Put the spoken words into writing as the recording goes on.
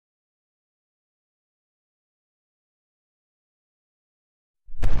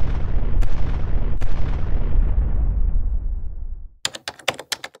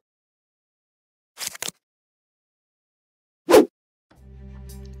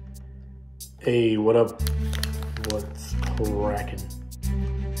Hey, what up? What's cracking?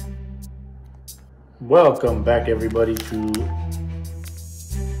 Welcome back everybody to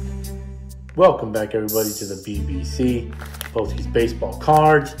the BBC Bowski's Baseball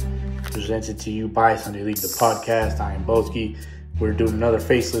Cards, presented to you by Sunday League the podcast. I am Bowski. We're doing another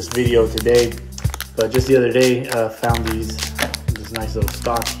faceless video today, but just the other day found this nice little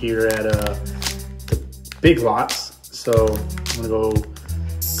stock here at the Big Lots. So I'm gonna go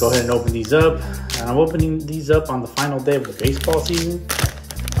ahead and open these up, and I'm opening these up on the final day of the baseball season.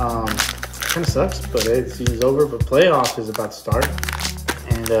 Kind of sucks, but the season's over, but playoffs is about to start,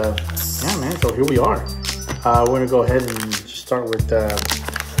 and yeah, man, so here we are. We're gonna go ahead and start with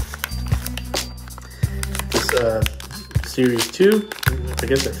this series 2. I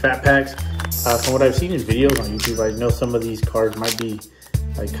guess they're fat packs. From what I've seen in videos on YouTube, I know some of these cards might be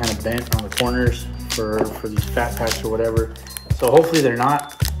like kind of bent on the corners for these fat packs or whatever, so hopefully they're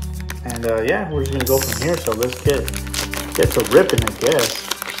not. And yeah, we're just gonna go from here. So let's get to ripping, I guess.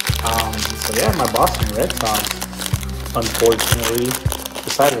 So yeah, my Boston Red Sox, unfortunately,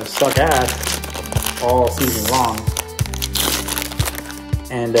 decided to suck ass all season long,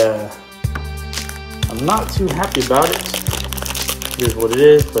 and I'm not too happy about it. It is what it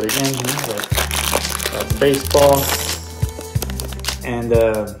is, but again, you know, that's baseball. And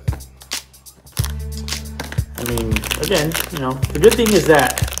I mean, again, you know, the good thing is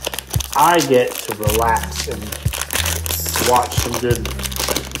that I get to relax and watch some good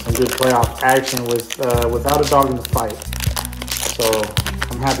playoff action without a dog in the fight. So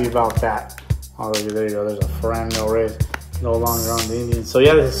I'm happy about that. Oh, there you go. There's a Marinerd race no longer on the Indians. So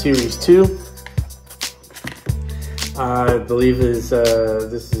yeah, this is series 2. I believe this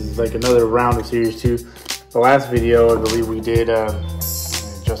is like another round of series 2. The last video, I believe we did. Let me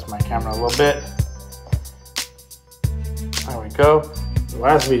adjust my camera a little bit. There we go. The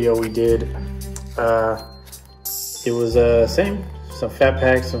last video we did, it was same, some fat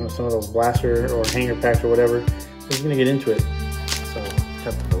packs, some of those blaster or hanger packs or whatever. We're just gonna get into it. So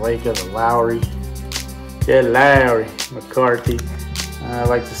got the Valleca, the Lowry, McCarthy. I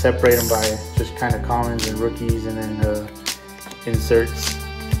like to separate them by just kind of commons and rookies, and then inserts.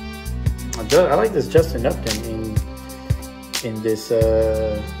 I like this Justin Upton in this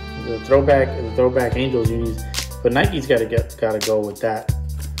the throwback Angels unis. But Nike's gotta go with that.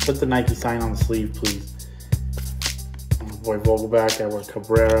 Put the Nike sign on the sleeve, please. Boy Vogelback, Edward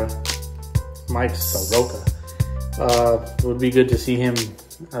Cabrera, Mike Soroka. Would be good to see him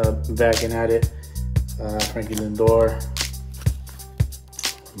backing at it. Frankie Lindor,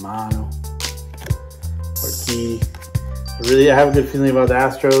 Romano, Ortiz. I have a good feeling about the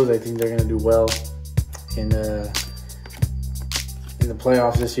Astros. I think they're gonna do well in the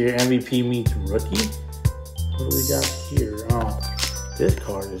playoffs this year. MVP meets rookie. What do we got here? Oh, this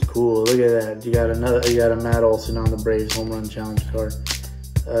card is cool. Look at that. You got a Matt Olson on the Braves home run challenge card.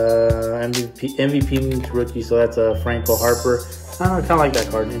 MVP means rookie, so that's a Franco Harper. I don't know, kind of like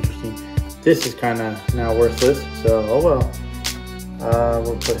that card. Interesting. This is kind of now worthless, so oh well.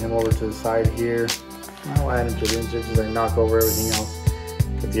 We'll put him over to the side here. I'll add him to the inserts as I knock over everything else.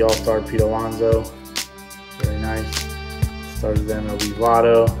 Get the All-Star Pete Alonso. Very nice. Stars the MLB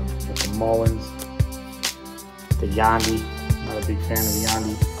Votto. Got the Mullins. The Yandy. Not a big fan of the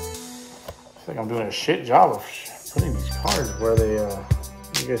Yandy. Looks like I'm doing a shit job of putting these cards where they,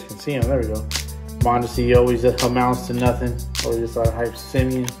 you guys can see them. There we go. Mondesi always amounts to nothing. Always just out of hype.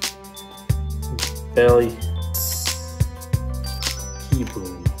 Simeon. Belly. Kibu.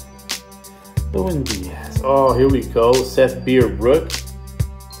 Luis Diaz. Oh, here we go. Seth Beer Rook.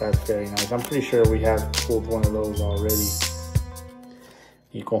 That's very nice. I'm pretty sure we have pulled one of those already.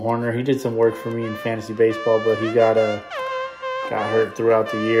 Nico Horner, he did some work for me in fantasy baseball, but he got hurt throughout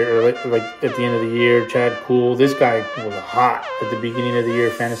the year, or like at the end of the year. Chad Poole, this guy was hot at the beginning of the year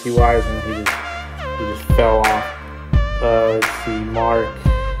fantasy wise, and he just fell off. Let's see, Mark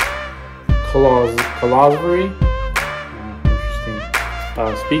Colosbury. Interesting.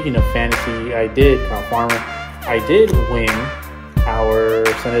 Speaking of fantasy, Kyle Farmer, I did win our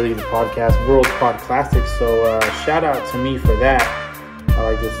Sunday League of the Podcast World Pod Classic, so shout out to me for that. I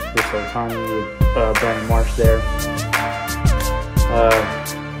like this Otani with Brandon Marsh there.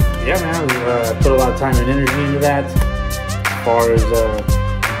 Yeah, man, I put a lot of time and energy into that. As far as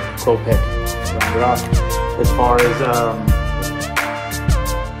Kopech, round it off. As far as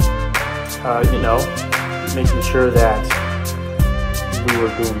you know, making sure that we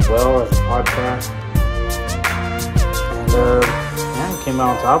were doing well as a podcast. And yeah, came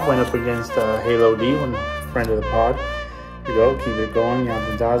out on top. Went up against Halo D, one friend of the pod. Here we go, keep it going.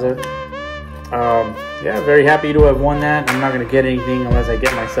 Jonathan Daza. yeah, very happy to have won that. I'm not going to get anything unless I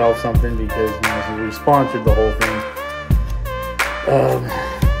get myself something because we sponsored the whole thing.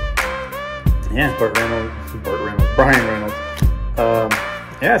 Yeah, Brian Reynolds.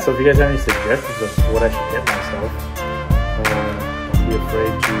 Yeah, so if you guys have any suggestions of what I should get myself, don't be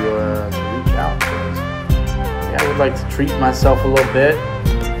afraid to reach out. Because, yeah, I would like to treat myself a little bit,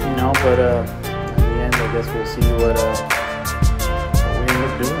 you know, but in the end, I guess we'll see what we end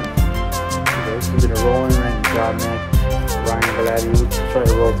up doing. Keep it rolling, right? Good job, man. Ryan, glad you try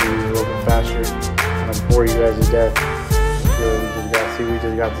to roll through these a little bit faster. I'm gonna bore you guys to death. We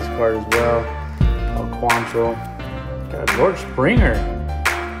just got this card as well. Quantrill. Got George Springer.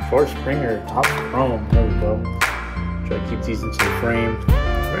 Top chrome. There we go. Try to keep these into the frame.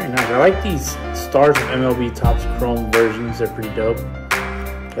 Very nice. I like these Stars of MLB Topps Chrome versions. They're pretty dope.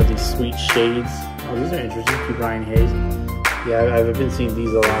 Got these sweet shades. Oh, these are interesting. Keep Ryan Hayes. Yeah, I've been seeing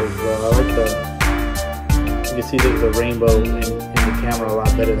these a lot as well. I like the. You can see the rainbow in the camera a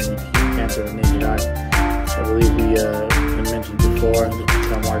lot better than you can with the naked eye. I believe we mentioned before.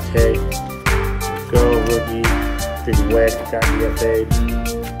 Tom Marte. Go rookie. Big wet. Got DFA.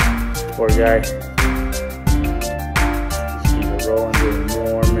 Poor guy. Just keep it rolling. Doing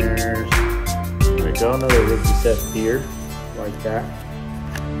more mirrors. There we go. Another rookie Seth Beard. Like that.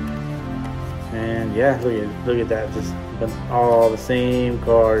 And yeah, look at that. Just all the same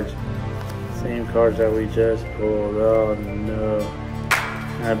cards. Same cards that we just pulled. Oh no.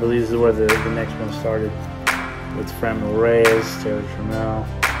 And I believe this is where the next one started. With Fremel Reyes, Taylor Trammell,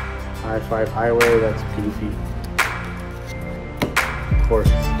 I-5 Highway, that's Goofy. Of course,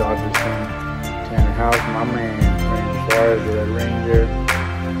 it's the Dodgers fan. Tanner House, my man. Ranger Suarez, the Red Ranger.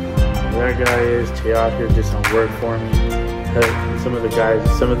 That guy is Teoscar, did some work for me. Some of the guys,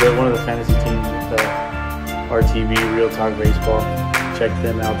 one of the fantasy teams, RTV, Real Talk Baseball. Check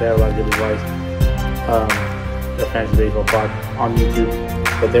them out. They have a lot of good advice. The Fantasy Baseball Pod on YouTube.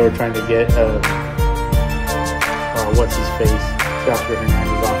 But they were trying to get what's his face? Teoscar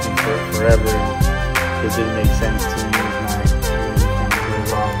Hernandez off him for forever. It didn't make sense to me.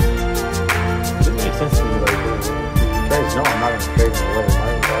 It didn't make sense to me. Like, you guys know I'm not going to trade him away. Why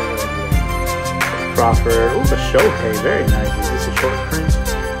would I do that? Crawford. Ooh, the Shohei. Very nice. Is this a short print?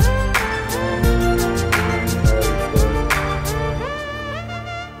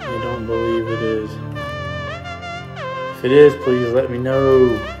 I don't believe it is. If it is, please let me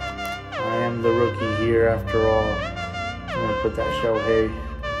know. I am the rookie here after all. I'm going to put that Shohei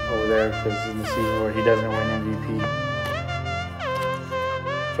over there because in the season where he doesn't win MVP.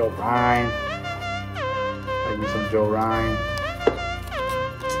 Joe Ryan. Like me some Joe Ryan.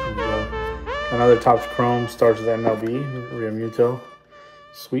 There we go. Another Topps Chrome starts with MLB. Realmuto.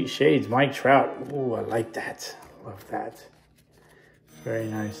 Sweet Shades. Mike Trout. Ooh, I like that. Love that. Very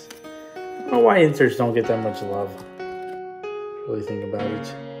nice. I don't know why inserts don't get that much love. Really think about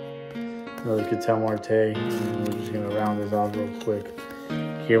it. Another Ketel Marte. We're just going to round this off real quick.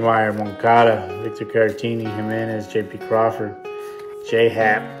 Kiermaier, Moncada, Victor Caratini, Jimenez, JP Crawford,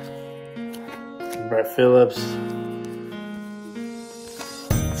 J-Hap, Brett Phillips,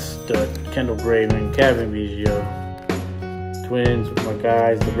 Stud, Kendall Graveman, Kevin Biggio, Twins, my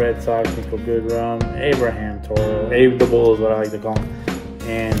guys, the Red Sox, Nico Goodrum, Abraham Toro, Abe the Bull is what I like to call him,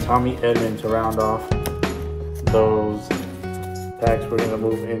 and Tommy Edman to round off those packs. We're going to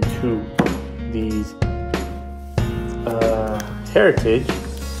move into these Heritage.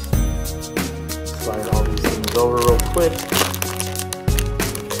 Slide all these things over real quick.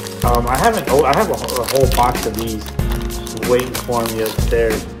 I have a whole box of these just waiting for me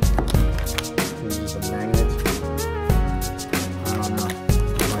upstairs. This is a magnet. I don't know.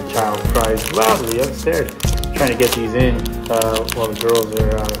 My child cries loudly upstairs. I'm trying to get these in while the girls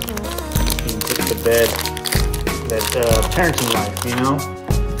are being put to bed. That parenting life, you know?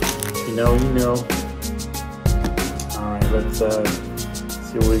 You know. Alright, let's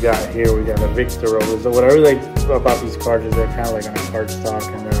see what we got here. We got a Victor over. So what I really like about these cards is they're kind of like on a cardstock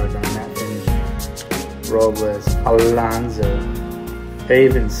and they're like on a matte finish. Robles, Alonso,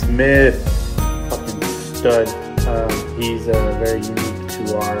 Pavin Smith, fucking stud. He's very unique to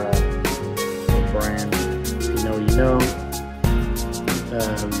our brand. You know.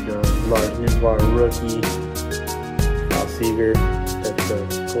 We go large Newbar rookie. Seager,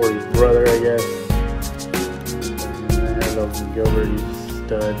 that's Corey's brother, I guess. And Logan Gilbert, he's a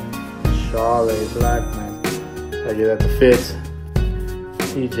stud. Charlie Blackman, I give that the fifth.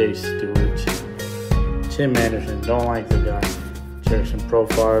 TJ Stewart, Tim Anderson, don't like the guy. Jefferson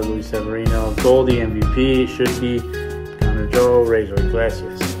Profile, Luis Severino, Goldie MVP, should be. Connor Joe, Razor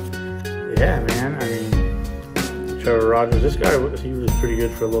Iglesias. Yeah, man, I mean, Trevor Rogers, this guy, he was pretty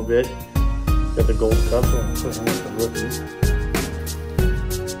good for a little bit. Got the gold cup, so we'll put him with the rookies.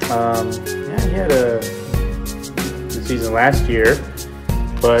 Yeah, he had a good season last year,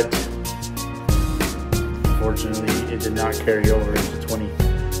 but unfortunately it did not carry over into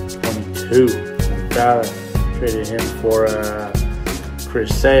 2022. Traded him for Chris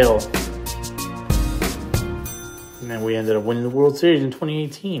Sale. And then we ended up winning the World Series in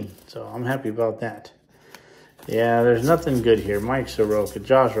 2018. So I'm happy about that. Yeah, there's nothing good here. Mike Soroka,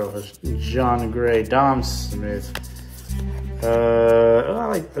 Josh Rojas, John Gray, Dom Smith. I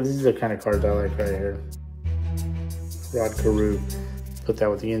like these are the kind of cards I like right here. Rod Carew. Put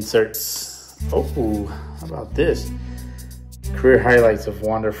that with the inserts. Oh, how about this? Career highlights of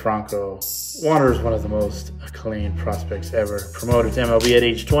Wander Franco. Wander is one of the most acclaimed prospects ever. Promoted to MLB at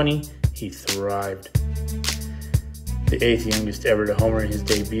age 20, he thrived. The 8th youngest ever to homer in his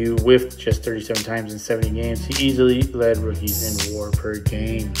debut, whiffed just 37 times in 70 games. He easily led rookies in WAR per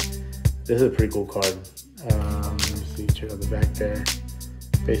game. This is a pretty cool card. Let me see, check out the back there.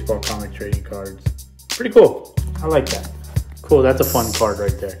 Baseball comic trading cards. Pretty cool. I like that. Cool, that's a fun card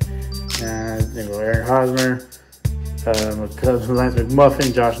right there. Then go Aaron Hosmer. Lance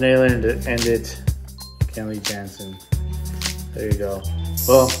McMuffin, Josh Naylor, and to end it, Kenley Jansen. There you go.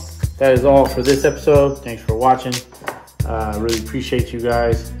 Well, that is all for this episode. Thanks for watching. Really appreciate you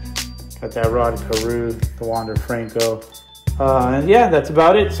guys. Got that Rod Carew, the Wander Franco. And yeah, that's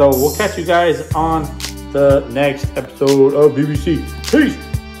about it. So we'll catch you guys on the next episode of BBC. Peace.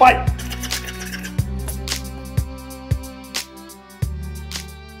 Bye.